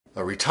A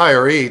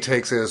retiree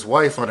takes his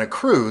wife on a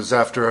cruise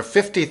after a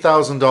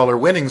 $50,000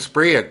 winning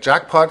spree at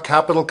Jackpot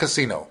Capital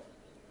Casino.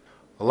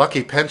 A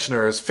lucky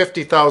pensioner is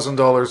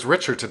 $50,000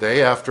 richer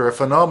today after a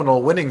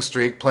phenomenal winning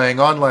streak playing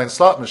online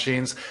slot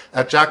machines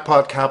at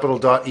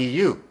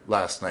jackpotcapital.eu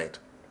last night.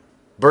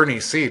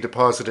 Bernie C.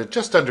 deposited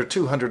just under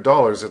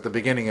 $200 at the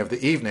beginning of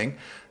the evening.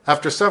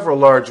 After several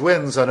large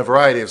wins on a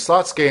variety of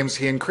slots games,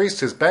 he increased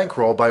his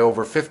bankroll by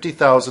over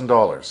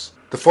 $50,000.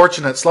 The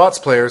fortunate slots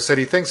player said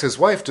he thinks his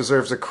wife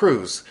deserves a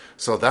cruise,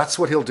 so that's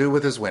what he'll do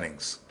with his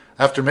winnings.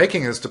 After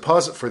making his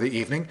deposit for the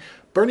evening,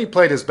 Bernie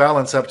played his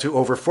balance up to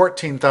over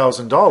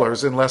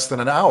 $14,000 in less than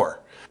an hour.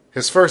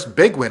 His first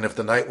big win of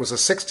the night was a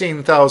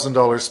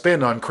 $16,000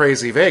 spin on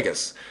Crazy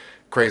Vegas.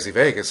 Crazy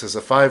Vegas is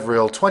a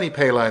 5-reel 20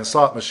 payline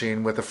slot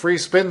machine with a free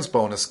spins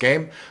bonus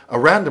game, a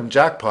random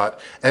jackpot,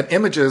 and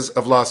images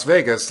of Las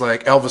Vegas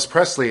like Elvis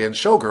Presley and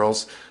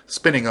Showgirls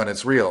spinning on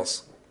its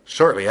reels.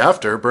 Shortly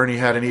after, Bernie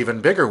had an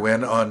even bigger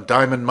win on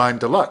Diamond Mine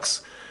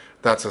Deluxe.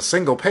 That's a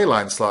single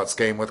payline slots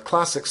game with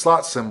classic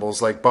slot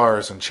symbols like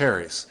bars and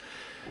cherries.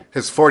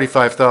 His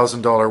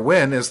 $45,000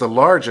 win is the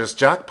largest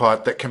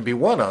jackpot that can be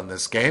won on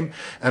this game,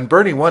 and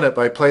Bernie won it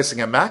by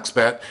placing a max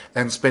bet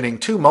and spinning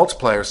 2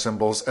 multiplier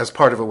symbols as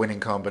part of a winning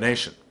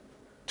combination.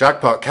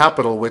 Jackpot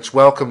Capital, which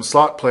welcomes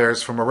slot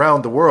players from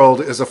around the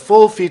world, is a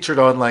full-featured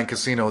online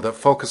casino that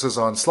focuses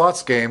on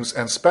slots games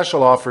and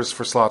special offers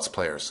for slots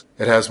players.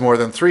 It has more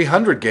than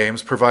 300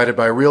 games provided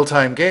by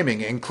Real-Time Gaming,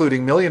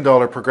 including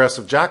million-dollar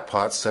progressive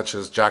jackpots such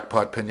as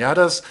Jackpot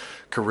Piñatas,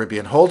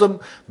 Caribbean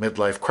Hold'em,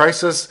 Midlife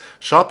Crisis,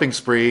 Shopping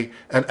Spree,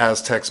 and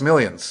Aztecs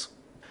Millions.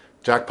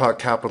 Jackpot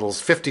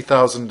Capital's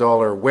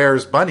 $50,000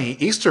 Where's Bunny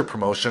Easter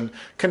promotion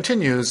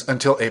continues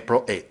until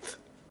April 8th.